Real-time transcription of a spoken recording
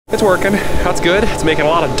It's working, that's good. It's making a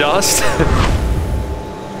lot of dust.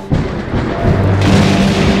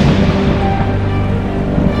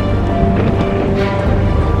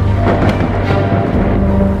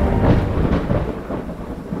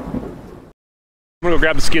 I'm gonna go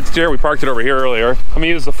grab the skid steer. We parked it over here earlier. I'm gonna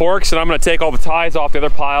use the forks and I'm gonna take all the ties off the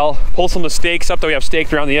other pile, pull some of the stakes up that we have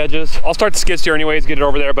staked around the edges. I'll start the skid steer anyways, get it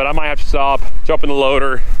over there, but I might have to stop, jump in the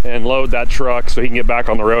loader and load that truck so he can get back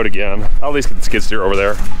on the road again. I'll at least get the skid steer over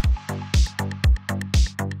there.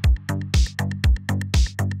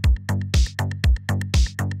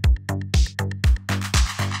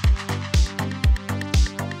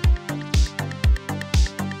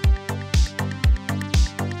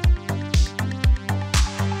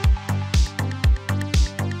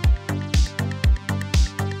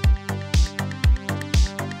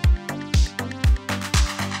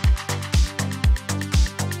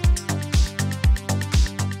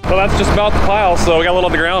 Well, that's just about the pile, so we got a little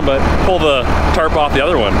on the ground, but pull the tarp off the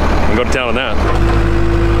other one and go to town on that.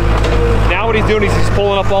 Now what he's doing is he's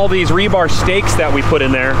pulling up all these rebar stakes that we put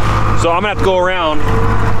in there. So I'm gonna have to go around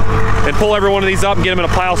and pull every one of these up and get them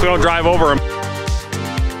in a pile so we don't drive over them.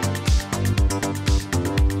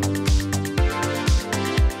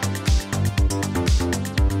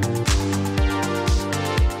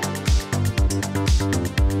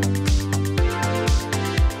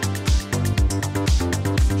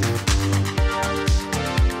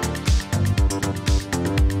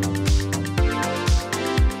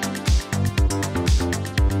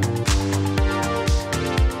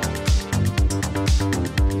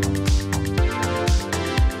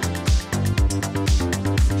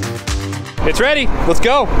 It's ready, let's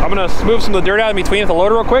go. I'm gonna move some of the dirt out in between with the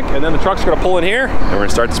loader real quick, and then the truck's gonna pull in here, and we're gonna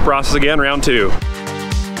start this process again, round 2.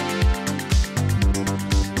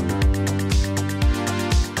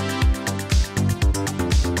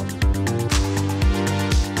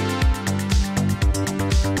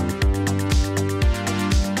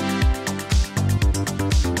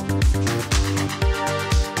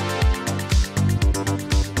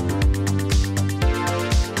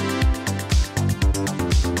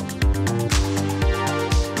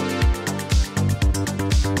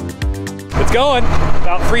 Going.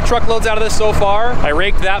 About 3 truckloads out of this so far. I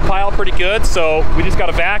raked that pile pretty good, so we just got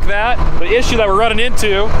to vac that. The issue that we're running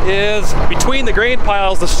into is between the grain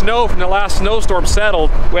piles, the snow from the last snowstorm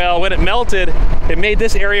settled. Well, when it melted, it made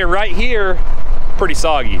this area right here pretty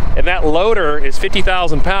soggy. And that loader is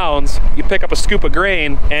 50,000 pounds. You pick up a scoop of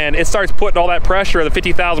grain and it starts putting all that pressure of the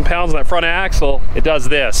 50,000 pounds on that front axle. It does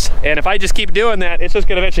this. And if I just keep doing that, it's just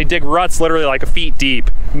gonna eventually dig ruts literally like a feet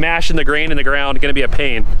deep, mashing the grain in the ground, gonna be a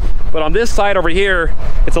pain. But on this side over here,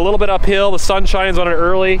 it's a little bit uphill. The sun shines on it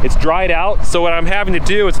early. It's dried out. So what I'm having to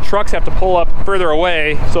do is the trucks have to pull up further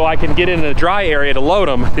away so I can get into the dry area to load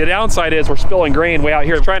them. The downside is we're spilling grain way out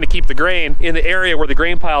here. I'm trying to keep the grain in the area where the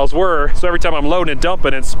grain piles were. So every time I'm loading and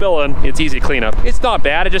dumping and spilling, it's easy to clean up. It's not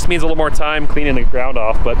bad. It just means a little more time cleaning the ground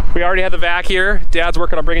off. But we already have the vac here. Dad's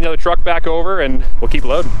working on bringing the other truck back over and we'll keep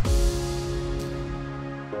loading.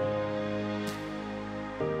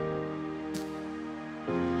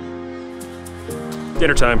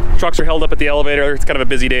 Dinner time. Trucks are held up at the elevator. It's kind of a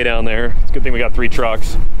busy day down there. It's a good thing we got 3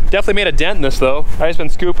 trucks. Definitely made a dent in this though. I've just been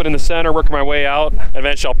scooping in the center, working my way out.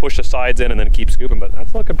 Eventually I'll push the sides in and then keep scooping, but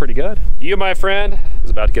that's looking pretty good. You, my friend, is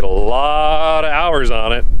about to get a lot of hours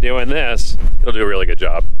on it doing this. It'll do a really good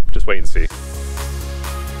job. Just wait and see.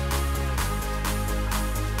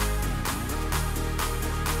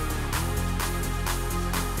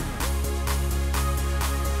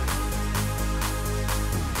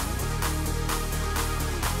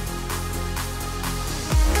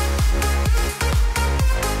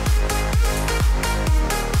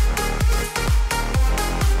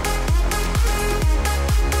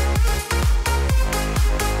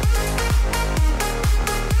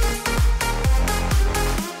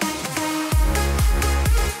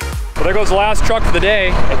 Well, there goes the last truck for the day.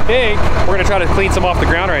 I think we're gonna try to clean some off the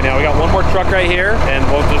ground right now. We got one more truck right here, and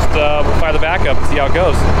we'll just we'll fire the vac up and see how it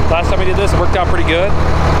goes. Last time we did this, it worked out pretty good.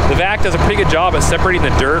 The vac does a pretty good job at separating the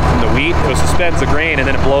dirt from the wheat, so it suspends the grain and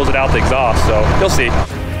then it blows it out the exhaust. So you'll see.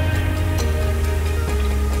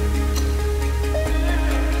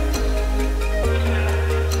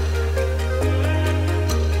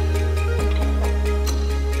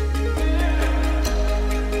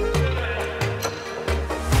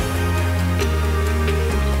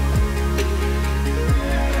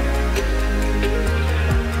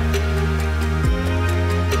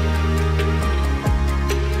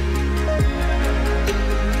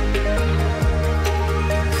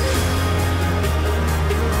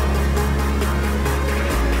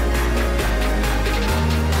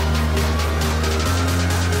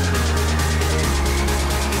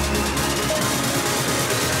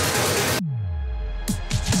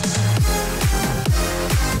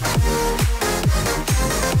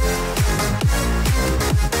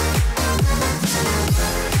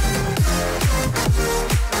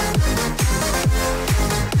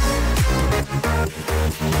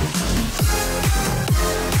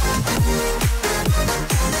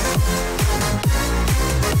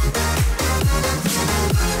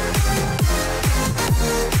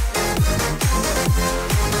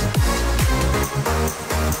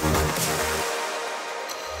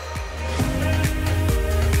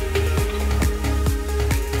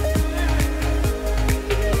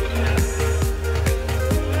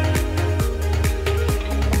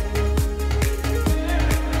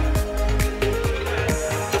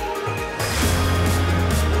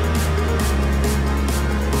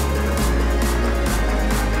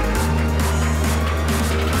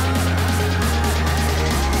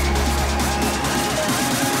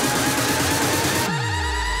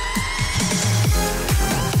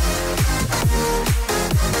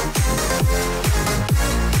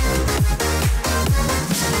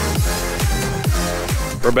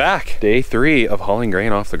 We're back. Day 3 of hauling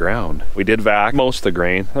grain off the ground. We did vac most of the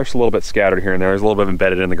grain. There's a little bit scattered here and there. There's a little bit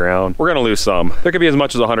embedded in the ground. We're gonna lose some. There could be as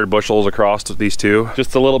much as 100 bushels across these two.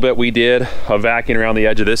 Just a little bit we did of vacuuming around the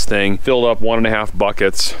edge of this thing, filled up 1.5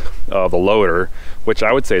 buckets of the loader, which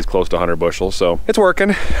I would say is close to 100 bushels. So it's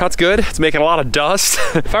working. That's good. It's making a lot of dust.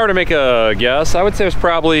 If I were to make a guess, I would say there's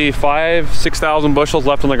probably 5,000–6,000 bushels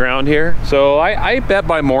left on the ground here. So I bet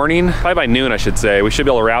by morning, probably by noon I should say, we should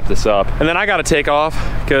be able to wrap this up. And then I got to take off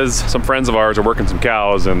because some friends of ours are working some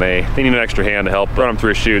cows and they need an extra hand to help run them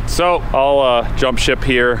through a chute. So I'll jump ship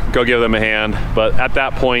here, go give them a hand. But at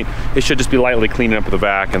that point, it should just be lightly cleaning up with the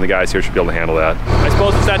vac and the guys here should be able to handle that. I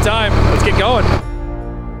suppose it's that time. Let's get going.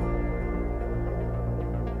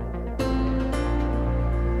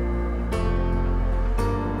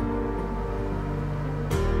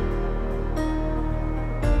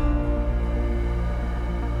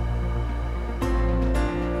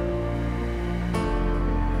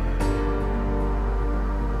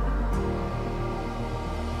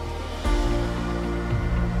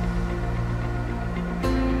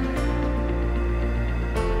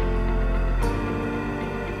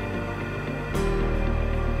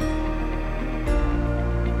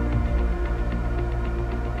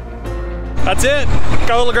 That's it.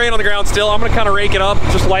 Got a little grain on the ground still. I'm gonna kind of rake it up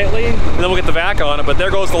just lightly and then we'll get the vac on it, but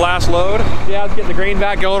there goes the last load. Yeah, let's get the grain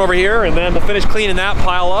vac going over here and then we'll finish cleaning that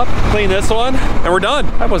pile up, clean this one, and we're done.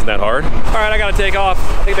 That wasn't that hard. All right, I gotta take off.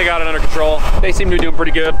 I think they got it under control. They seem to be doing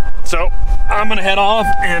pretty good. So I'm gonna head off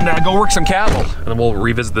and go work some cattle. And then we'll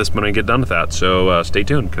revisit this when I get done with that. So stay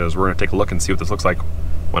tuned because we're gonna take a look and see what this looks like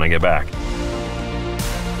when I get back.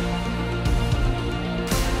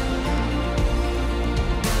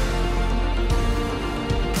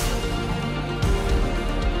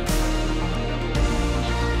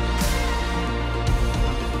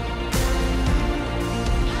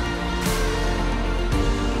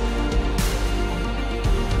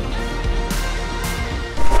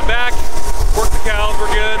 Back, worked the cows,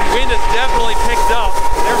 we're good. Wind has definitely picked up.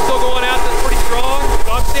 They're still going at this pretty strong.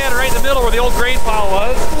 So I'm standing right in the middle where the old grain pile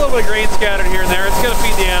was. A little bit of grain scattered here and there. It's gonna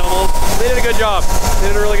feed the animals. They did a good job.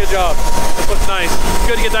 They did a really good job. That's what's nice.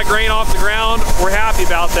 It's good to get that grain off the ground. We're happy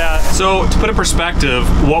about that. So to put in perspective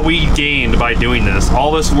what we gained by doing this,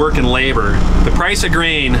 all this work and labor, the price of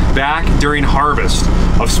grain back during harvest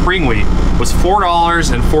of spring wheat was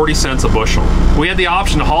 $4.40 a bushel. We had the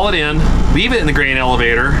option to haul it in, leave it in the grain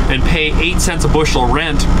elevator, and pay 8 cents a bushel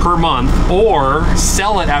rent per month, or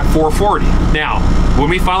sell it at $4.40. Now, when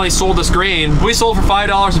we finally sold this grain, we sold for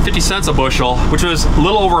 $5.50 a bushel, which was a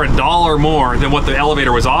little over $1 more than what the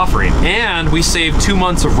elevator was offering. And we saved 2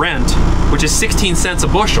 months of rent, which is 16 cents a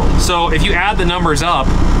bushel. So if you add the numbers up,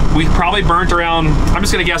 we probably burnt around, I'm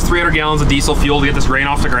just gonna guess 300 gallons of diesel fuel to get this grain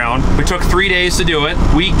off the ground. We took 3 days to do it.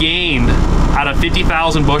 We gained, out of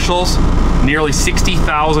 50,000 bushels, nearly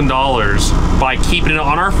 $60,000 by keeping it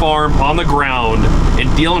on our farm, on the ground,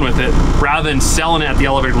 and dealing with it, rather than selling it at the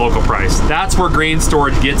elevated local price. That's where grain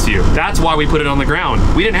storage gets you. That's why we put it on the ground.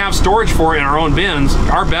 We didn't have storage for it in our own bins.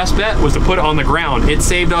 Our best bet was to put it on the ground. It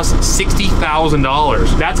saved us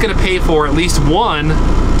 $60,000. That's gonna pay for at least one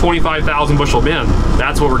 25,000 bushel bin.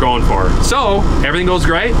 That's what we're going for. So everything goes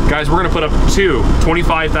great. Guys, we're gonna put up 2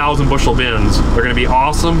 25,000 bushel bins. They're gonna be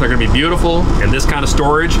awesome. They're gonna be beautiful. And this kind of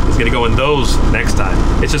storage is gonna go in those next time.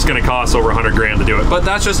 It's just gonna cost over 100 grand to do it. But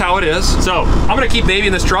that's just how it is. So I'm gonna keep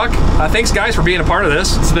babying this truck. Thanks guys for being a part of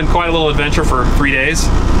this. It's been quite a little adventure for 3 days.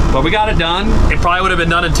 But we got it done. It probably would have been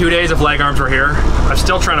done in 2 days if leg arms were here. I'm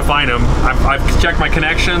still trying to find him. I've checked my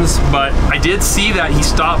connections, but I did see that he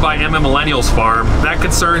stopped by MM Millennial's farm. That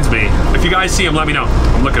concerns me. If you guys see him, let me know.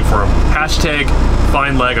 I'm looking for him. Hashtag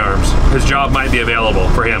find leg arms. His job might be available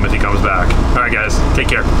for him if he comes back. All right, guys, take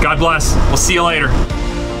care. God bless. We'll see you later.